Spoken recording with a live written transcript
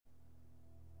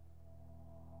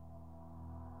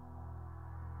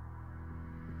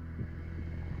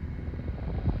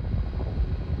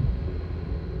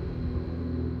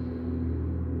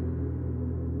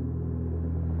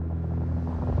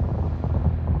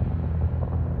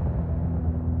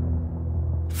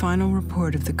Final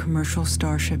report of the commercial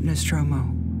starship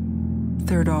Nostromo.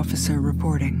 Third officer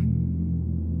reporting.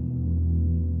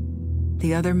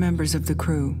 The other members of the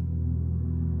crew: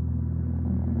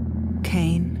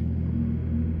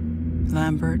 Kane,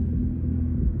 Lambert,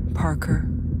 Parker,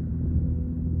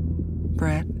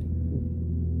 Brett,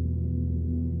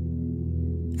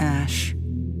 Ash,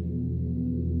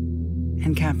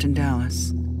 and Captain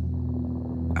Dallas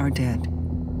are dead.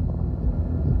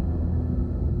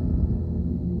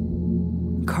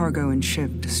 Cargo and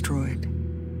ship destroyed.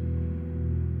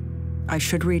 I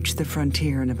should reach the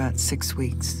frontier in about 6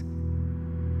 weeks.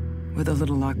 With a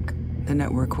little luck, the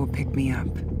network will pick me up.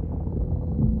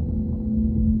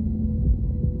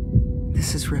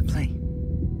 This is Ripley.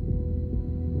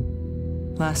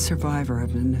 Last survivor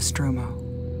of the Nostromo.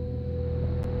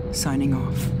 Signing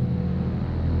off.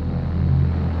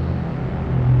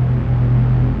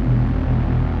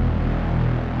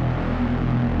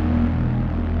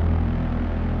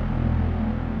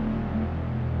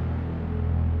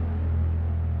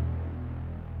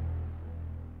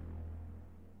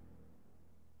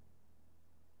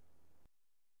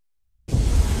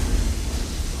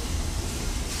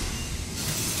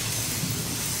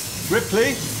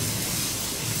 Ripley?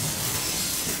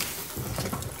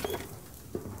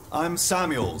 I'm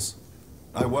Samuels.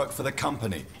 I work for the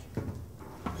company.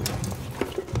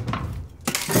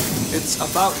 It's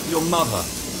about your mother.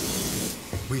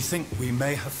 We think we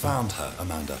may have found her,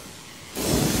 Amanda.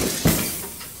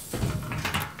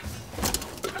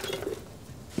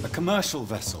 A commercial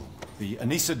vessel, the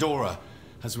Anesidora,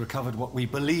 has recovered what we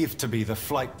believe to be the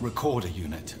flight recorder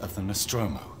unit of the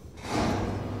Nostromo.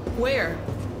 Where?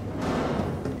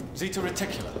 Zeta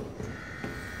Reticula.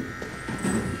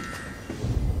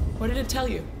 What did it tell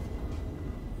you?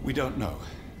 We don't know.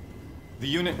 The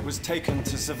unit was taken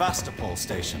to Sevastopol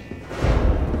Station.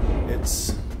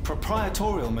 It's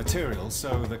proprietorial material,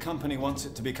 so the company wants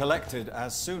it to be collected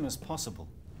as soon as possible.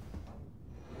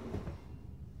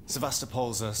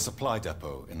 Sevastopol's a supply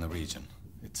depot in the region.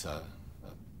 It's a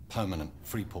permanent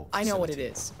free port facility. I know what it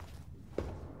is.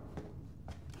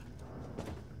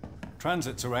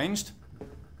 Transit's arranged.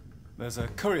 There's a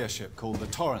courier ship called the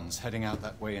Torrens heading out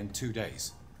that way in 2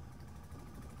 days.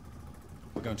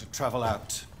 We're going to travel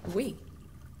out. We?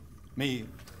 Me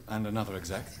and another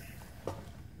exec.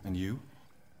 And you,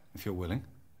 if you're willing.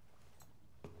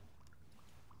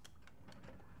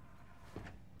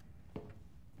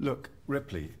 Look,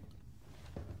 Ripley,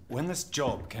 when this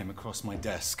job came across my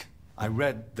desk, I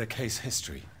read the case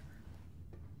history.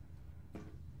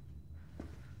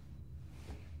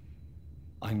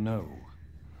 I know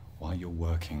why you're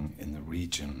working in the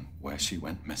region where she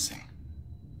went missing.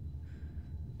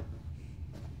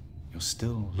 You're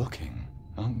still looking,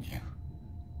 aren't you?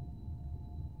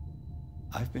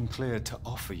 I've been cleared to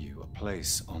offer you a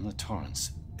place on the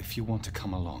Torrens if you want to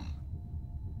come along.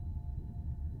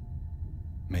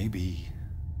 Maybe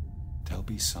there'll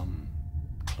be some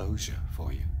closure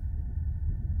for you.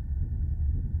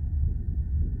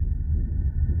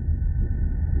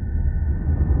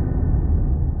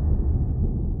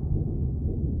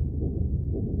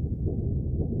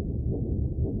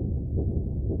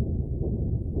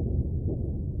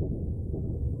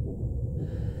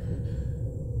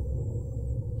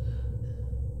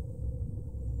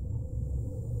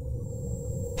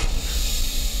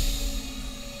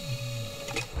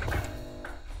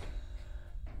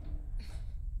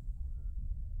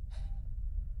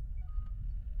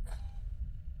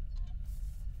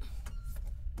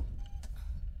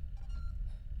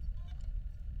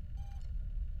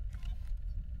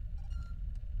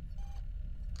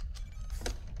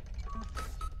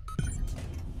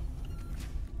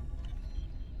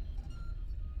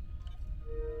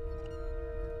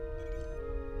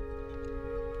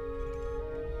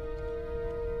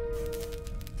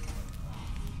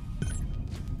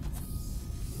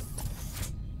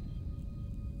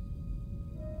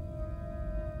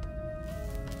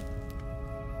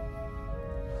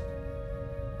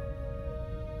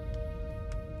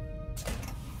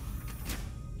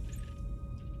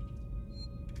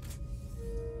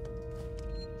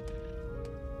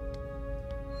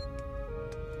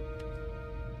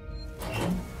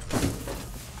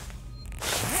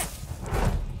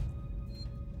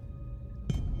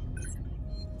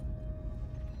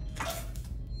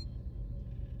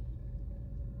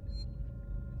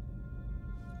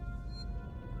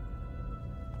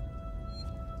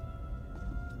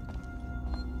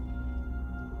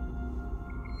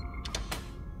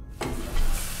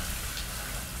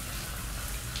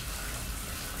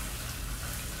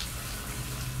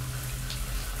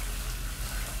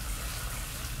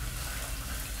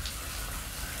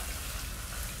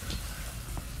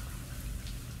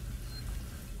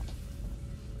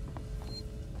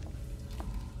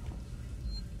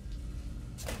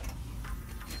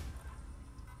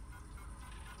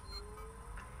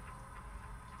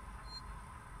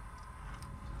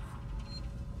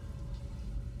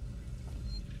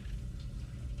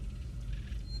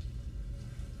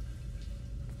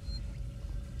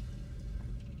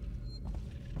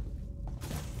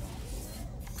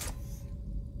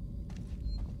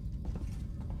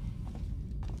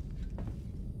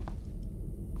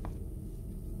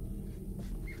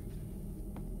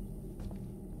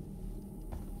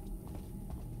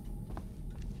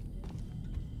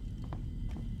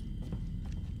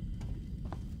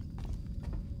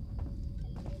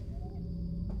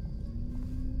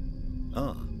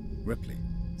 Ah, Ripley.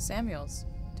 Samuels,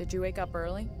 did you wake up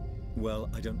early? Well,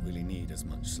 I don't really need as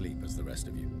much sleep as the rest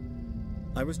of you.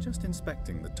 I was just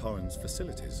inspecting the Torrens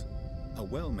facilities. A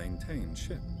well-maintained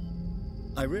ship.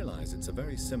 I realize it's a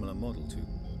very similar model to...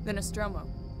 The Nostromo.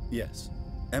 Yes,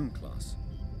 M-Class.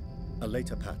 A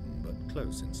later pattern, but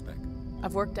close in spec.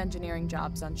 I've worked engineering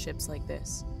jobs on ships like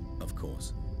this. Of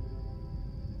course.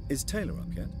 Is Taylor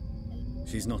up yet?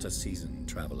 She's not a seasoned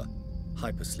traveler.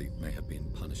 Hypersleep may have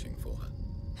been punishing for her.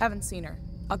 Haven't seen her.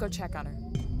 I'll go check on her.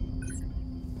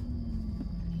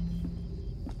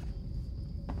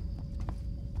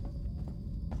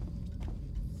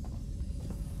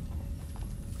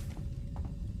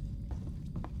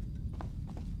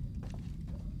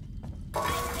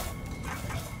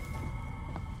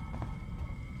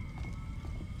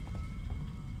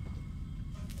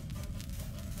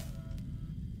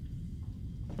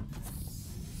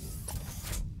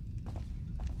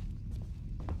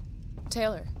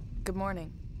 Taylor, good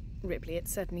morning. Ripley,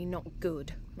 it's certainly not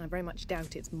good. I very much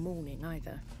doubt it's morning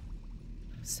either.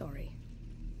 Sorry.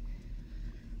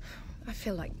 I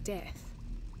feel like death.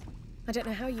 I don't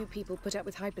know how you people put up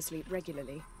with hypersleep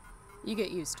regularly. You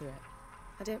get used to it.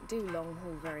 I don't do long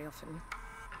haul very often.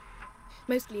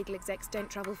 Most legal execs don't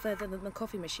travel further than the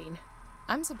coffee machine.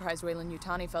 I'm surprised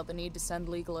Weyland-Yutani felt the need to send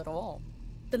legal at all.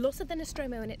 The loss of the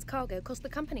Nostromo and its cargo cost the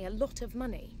company a lot of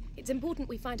money. It's important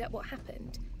we find out what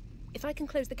happened. If I can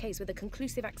close the case with a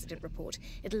conclusive accident report,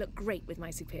 it'll look great with my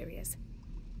superiors.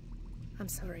 I'm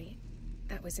sorry.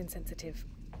 That was insensitive.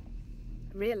 I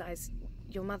realize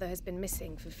your mother has been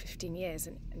missing for 15 years,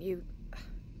 and you...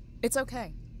 It's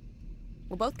okay.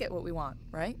 We'll both get what we want,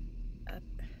 right?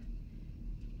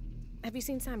 Have you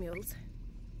seen Samuels?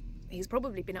 He's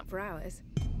probably been up for hours.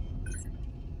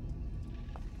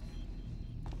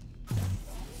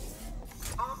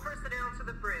 All personnel to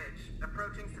the bridge,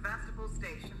 approaching Sevastopol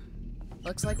Station.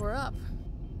 Looks like we're up.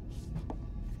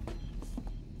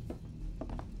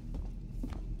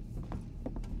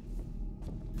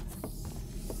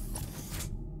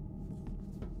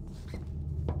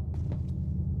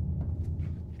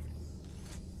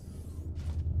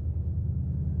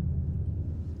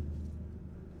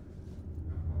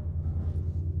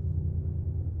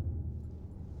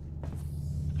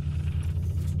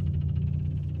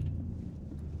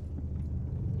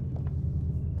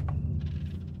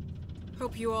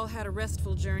 Hope you all had a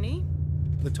restful journey.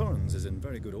 The Torrens is in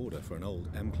very good order for an old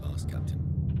M-Class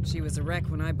captain. She was a wreck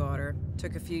when I bought her.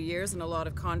 Took a few years and a lot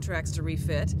of contracts to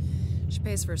refit. She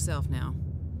pays for herself now.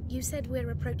 You said we're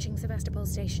approaching Sevastopol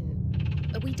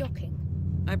Station. Are we docking?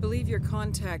 I believe your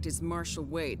contact is Marshal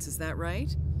Waits, is that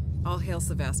right? I'll hail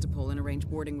Sevastopol and arrange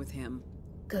boarding with him.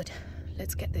 Good.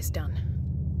 Let's get this done.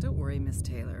 Don't worry, Miss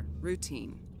Taylor.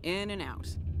 Routine. In and out.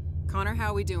 Connor,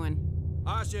 how we doing?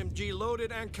 SMG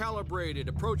loaded and calibrated.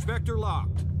 Approach vector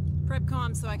locked. Prep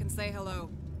comm so I can say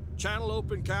hello. Channel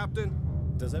open, Captain.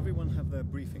 Does everyone have their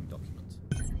briefing documents?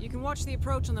 You can watch the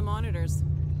approach on the monitors.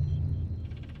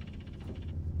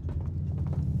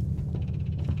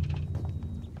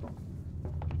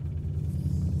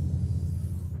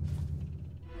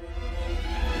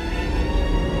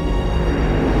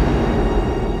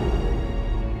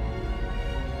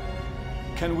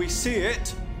 Can we see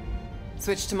it?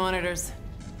 Switch to monitors.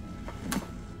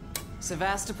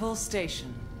 Sevastopol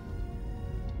Station.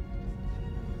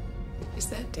 Is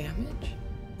that damage?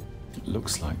 It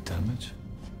looks like damage.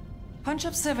 Punch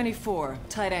up 74,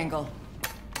 tight angle.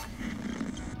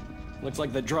 Looks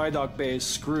like the dry dock bay is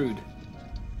screwed.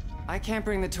 I can't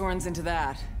bring the Torrens into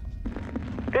that.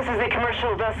 This is the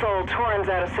commercial vessel Torrens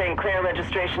out of St. Clair,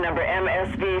 registration number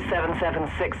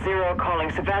MSV7760, calling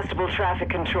Sevastopol Traffic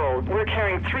Control. We're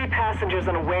carrying 3 passengers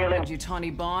on a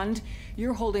Weyland-Yutani Bond.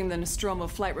 You're holding the Nostromo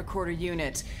flight recorder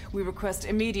unit. We request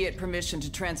immediate permission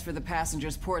to transfer the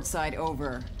passengers portside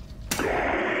over. This Waits,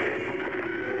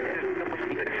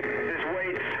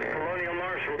 Colonial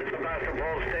Marshal,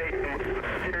 Sevastopol Station.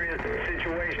 Serious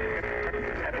situation.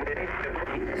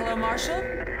 Hello, Marshal?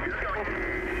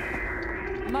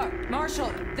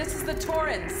 Marshal, this is the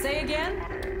Torrens. Say again?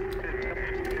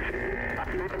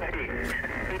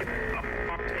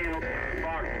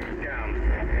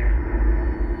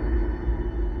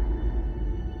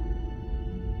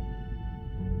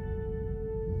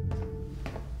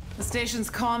 The station's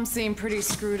comms seem pretty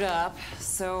screwed up,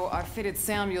 so I fitted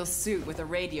Samuel's suit with a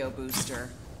radio booster.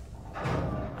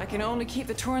 I can only keep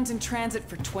the Torrens in transit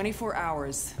for 24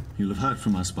 hours. You'll have heard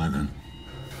from us by then.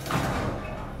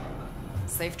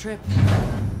 Safe trip.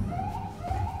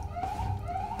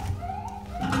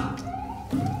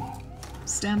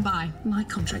 stand by. My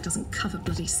contract doesn't cover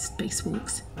bloody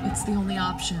spacewalks. It's the only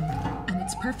option, and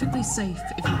it's perfectly safe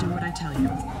if you do what I tell you.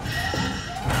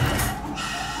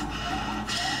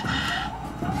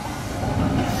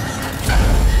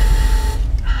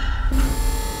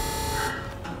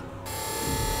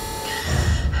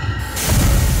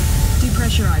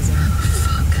 Depressurizing. Oh,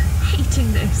 fuck.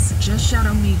 Hating this. Just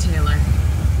shadow me, Taylor.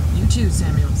 You too,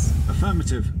 Samuels.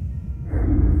 Affirmative.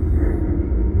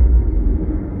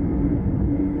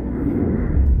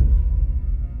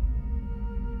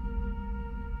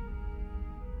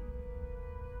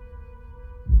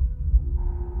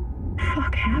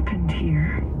 Fuck happened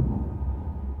here?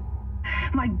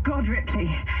 My God, Ripley.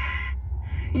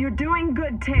 You're doing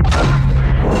good, Taylor.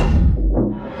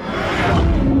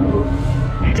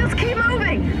 Just keep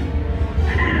moving!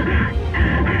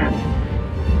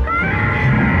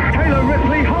 Taylor,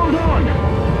 Ripley, hold on!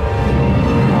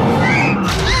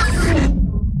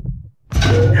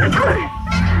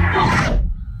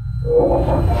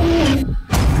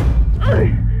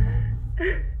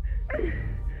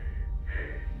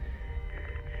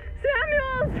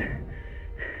 Samuels!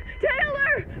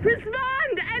 Taylor!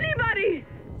 Respond! Anybody!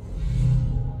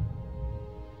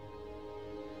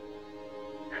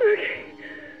 Okay.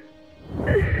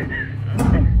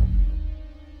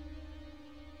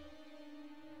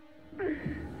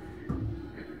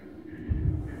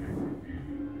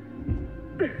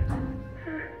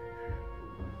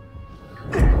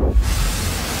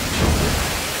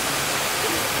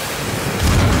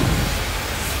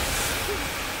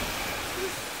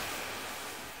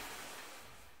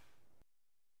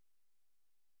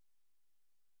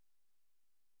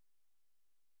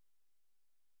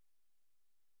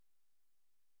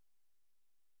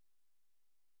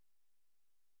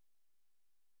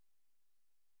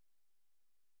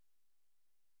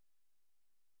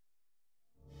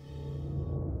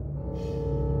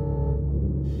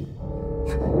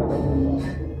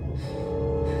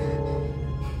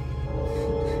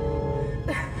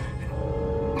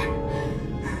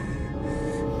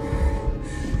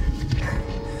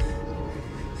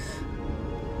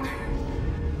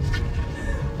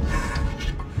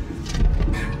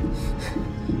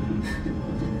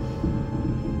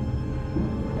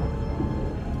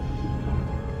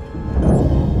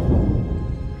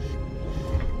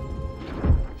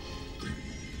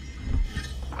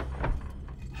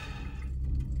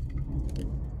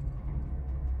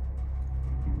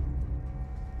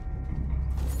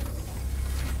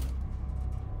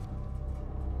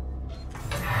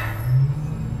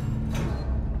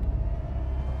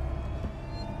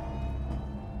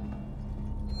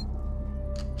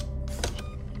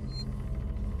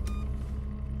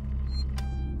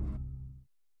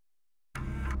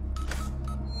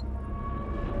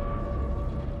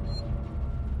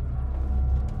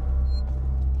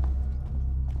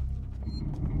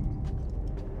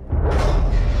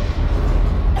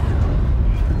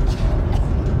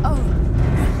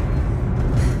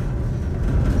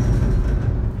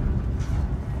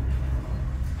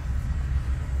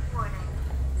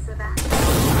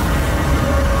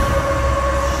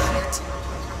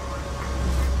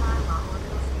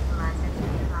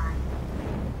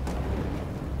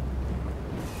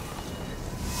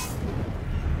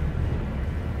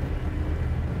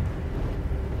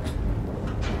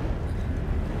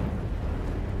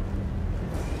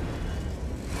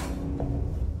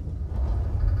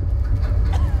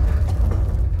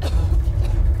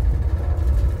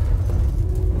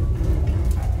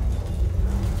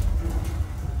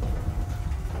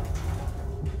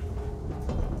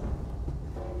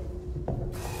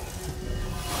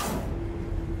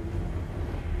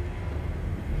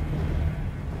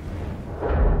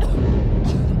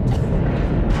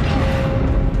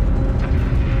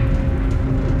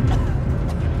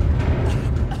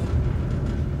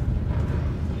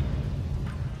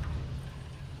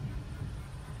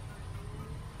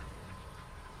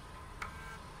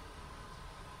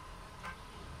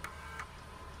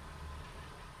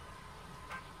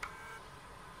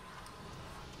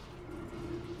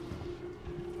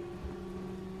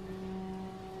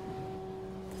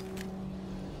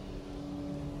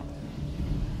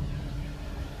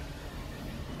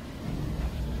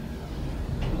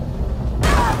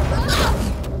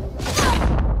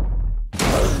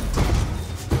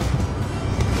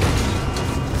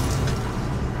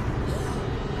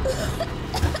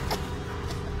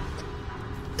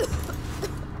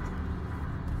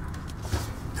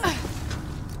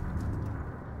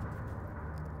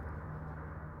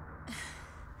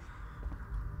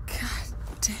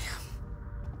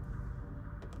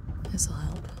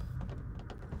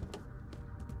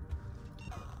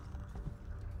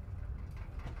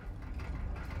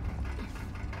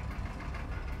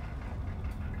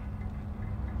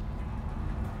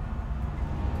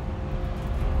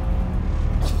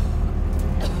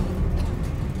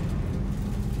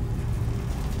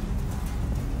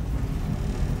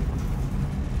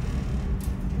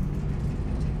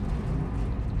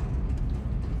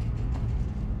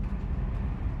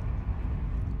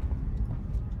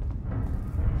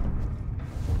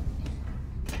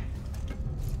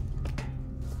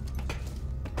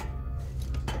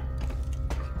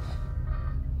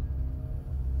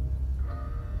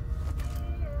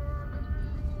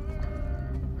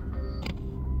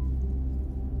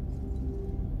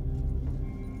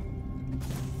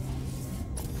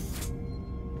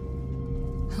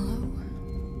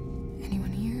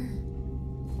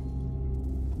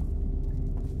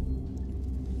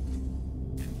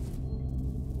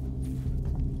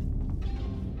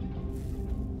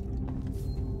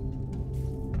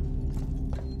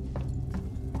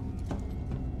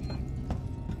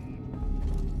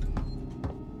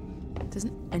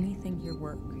 Doesn't anything here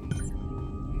work?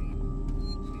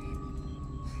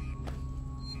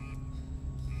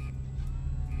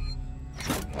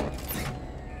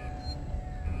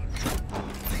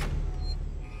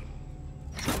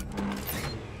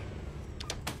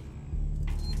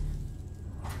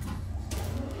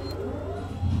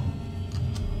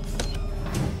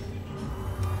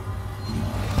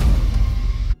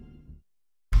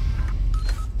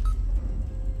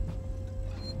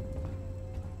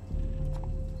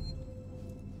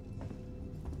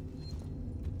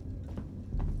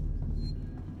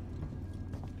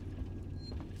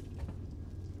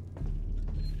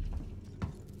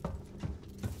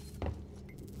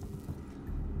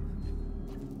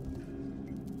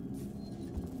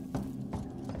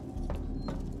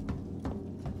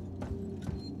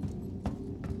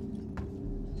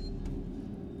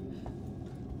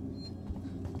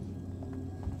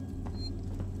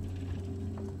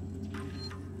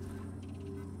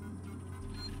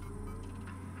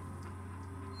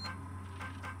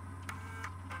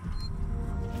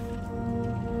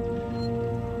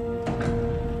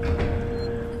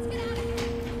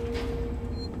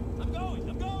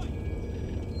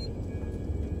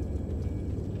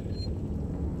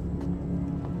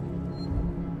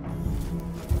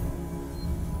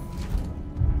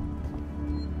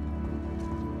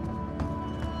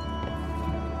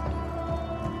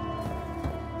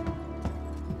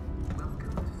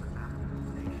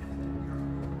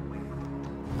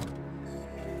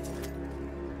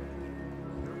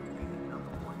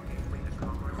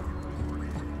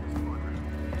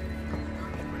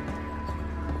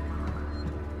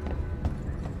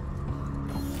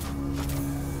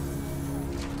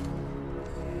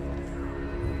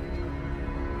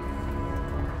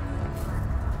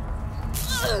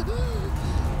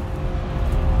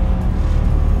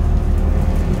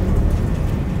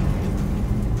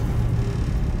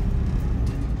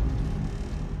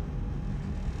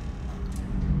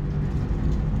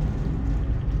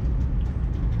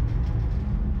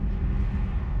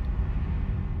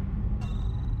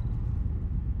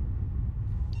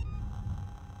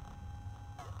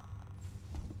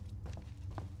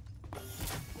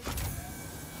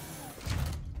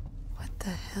 What the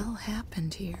hell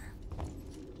happened here?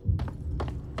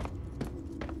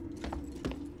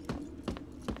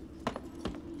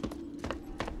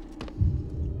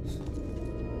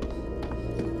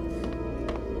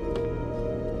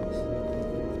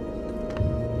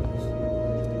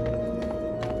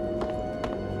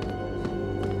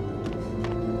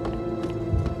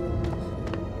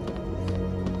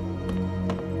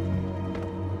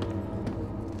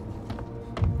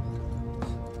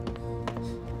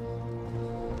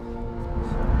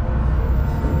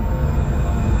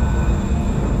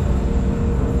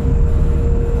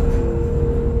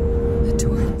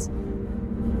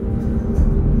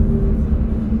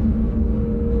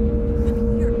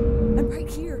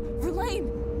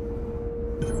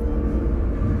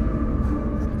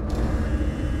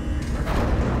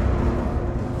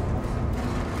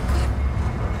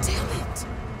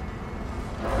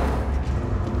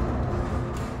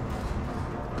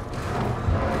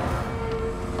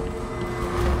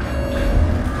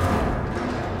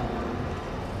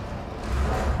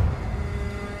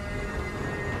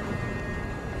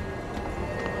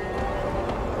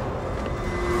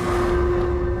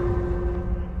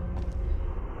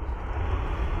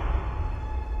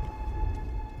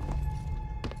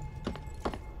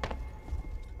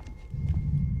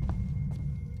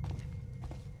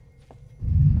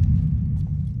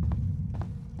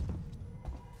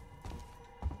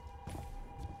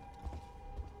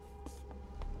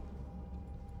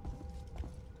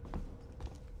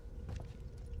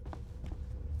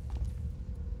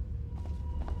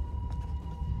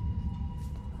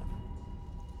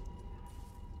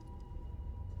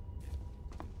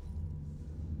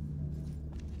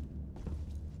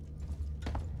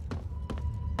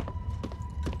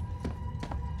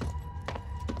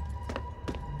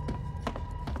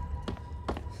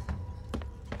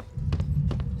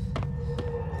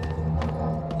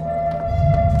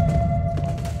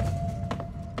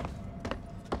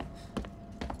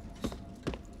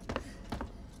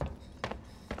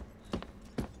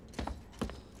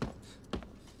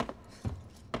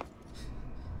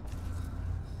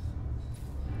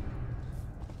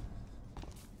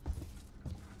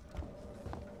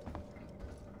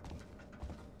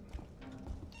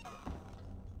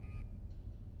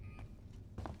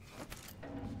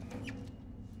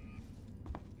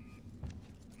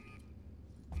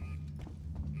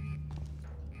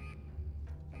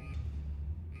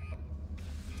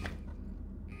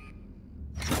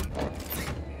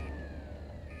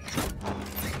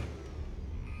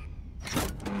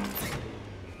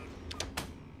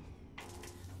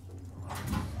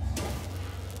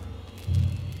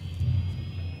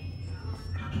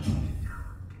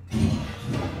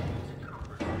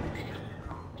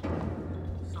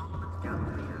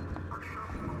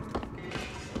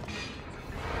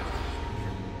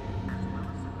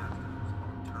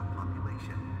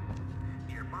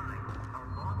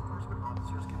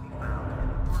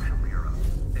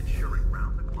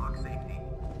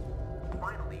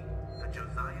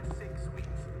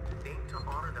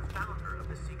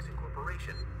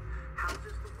 station.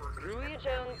 Houses the workers... Julia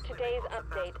Jones, today's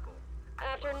update.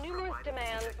 After numerous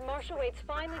demands, Marshal Waits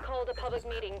finally called a public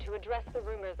meeting to address the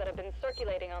rumors that have been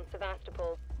circulating on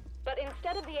Sevastopol. But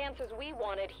instead of the answers we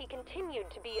wanted, he continued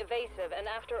to be evasive, and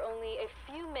after only a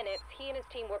few minutes, he and his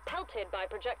team were pelted by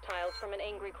projectiles from an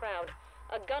angry crowd.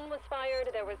 A gun was fired,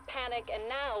 there was panic, and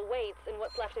now Waits and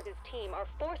what's left of his team are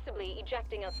forcibly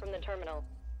ejecting us from the terminal.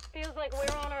 Feels like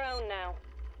we're on our own now.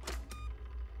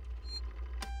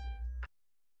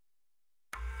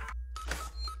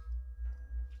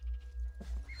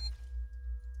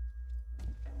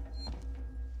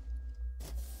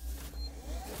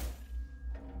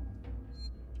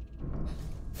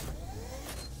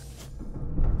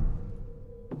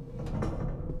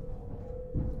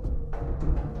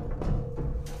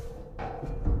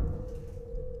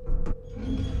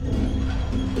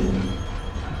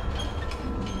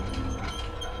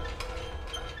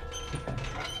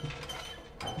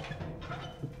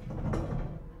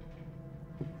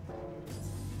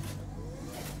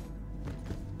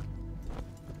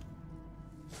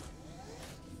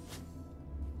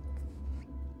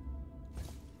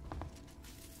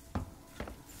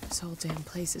 This whole damn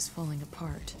place is falling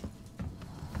apart.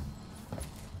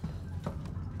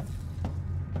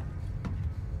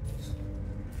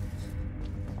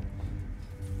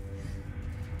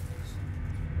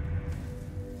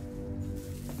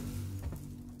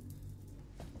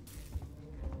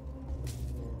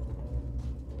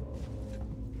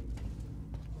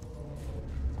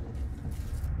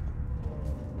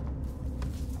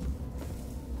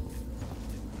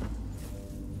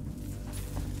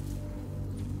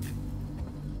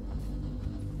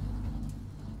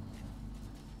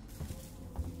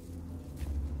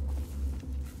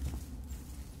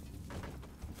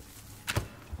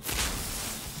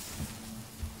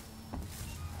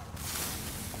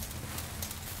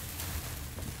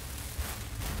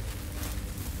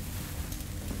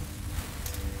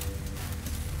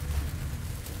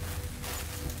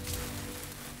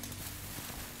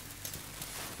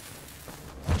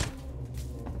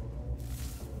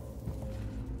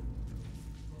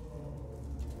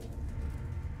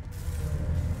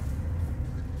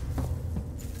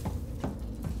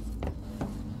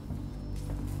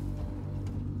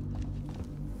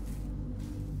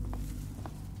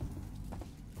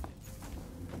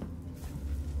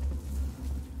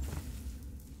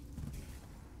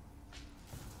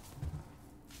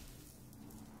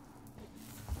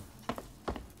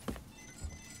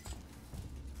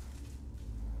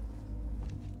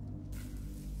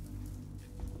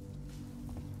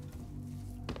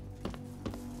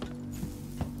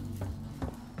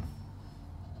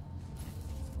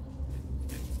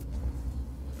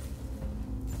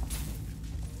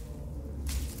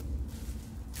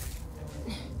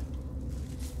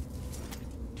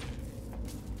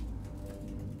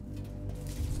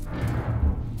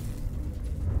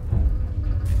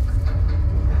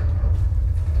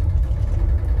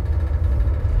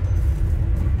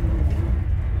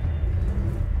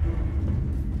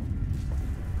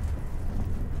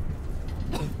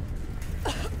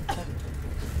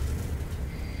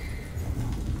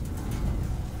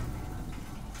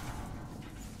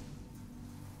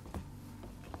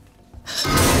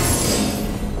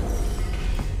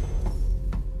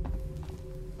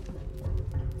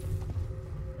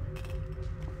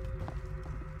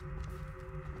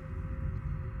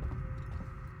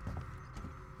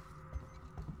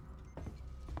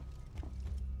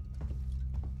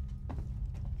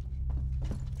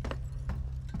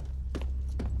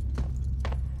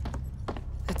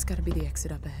 That's gotta be the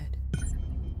exit up ahead.